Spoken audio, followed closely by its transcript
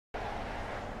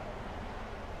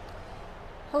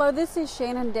Hello, this is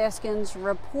Shannon Deskins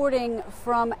reporting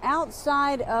from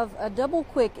outside of a Double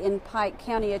Kwik in Pike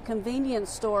County, a convenience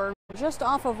store just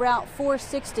off of Route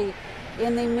 460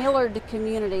 in the Millard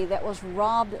community that was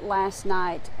robbed last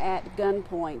night at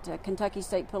gunpoint. Kentucky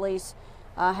State Police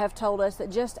have told us that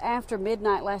just after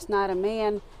midnight last night, a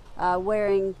man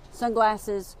wearing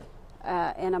sunglasses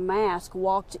and a mask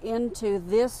walked into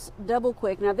this Double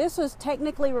Kwik. Now, this was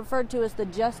technically referred to as the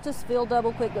Justiceville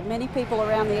Double Kwik, but many people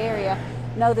around the area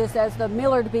know this as the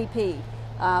Millard BP.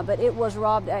 But it was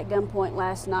robbed at gunpoint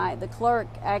last night. The clerk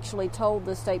actually told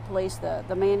the state police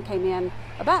the man came in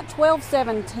about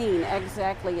 12:17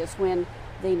 exactly is when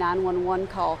the 911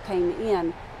 call came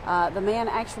in. The man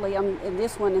actually, in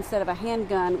this one, instead of a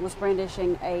handgun, was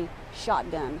brandishing a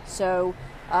shotgun. So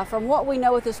from what we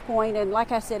know at this point, and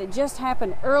like I said, it just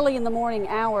happened early in the morning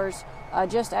hours,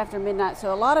 just after midnight,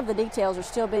 so a lot of the details are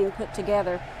still being put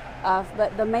together.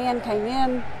 But the man came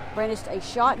in, brandished a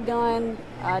shotgun,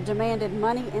 demanded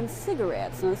money and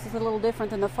cigarettes. Now, this is a little different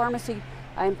than the pharmacy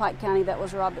in Pike County that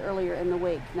was robbed earlier in the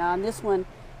week. Now, in this one,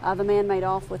 the man made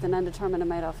off with an undetermined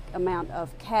amount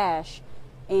of cash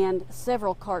and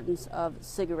several cartons of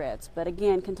cigarettes. But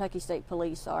again, Kentucky State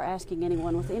Police are asking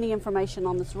anyone with any information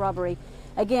on this robbery.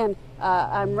 Again,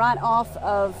 I'm right off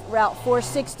of Route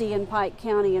 460 in Pike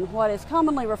County in what is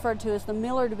commonly referred to as the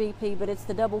Millard BP, but it's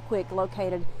the Double Kwik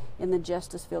located in the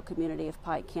Justiceville community of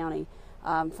Pike County.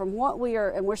 From what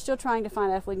we're still trying to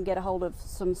find out if we can get a hold of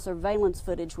some surveillance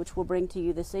footage, which we'll bring to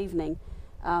you this evening.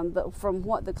 But from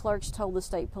what the clerks told the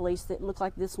state police, it looked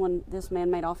like this man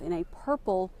made off in a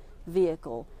purple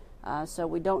vehicle. So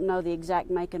we don't know the exact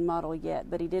make and model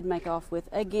yet, but he did make off with,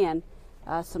 again,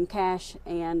 some cash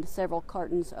and several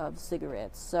cartons of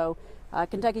cigarettes. So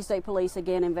Kentucky State Police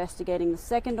again investigating the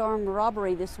second armed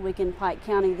robbery this week in Pike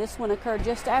County. This one occurred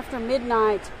just after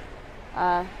midnight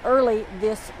early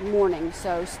this morning.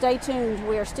 So stay tuned.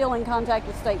 We are still in contact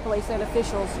with state police and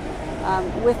officials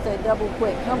with the Double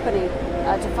Kwik company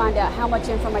to find out how much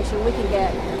information we can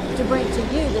get to bring to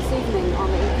you this evening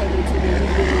on the EKB TV.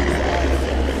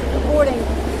 Reporting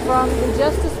from the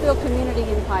Justiceville community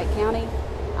in Pike County,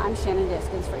 I'm Shannon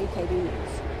Deskins for EKB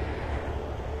News.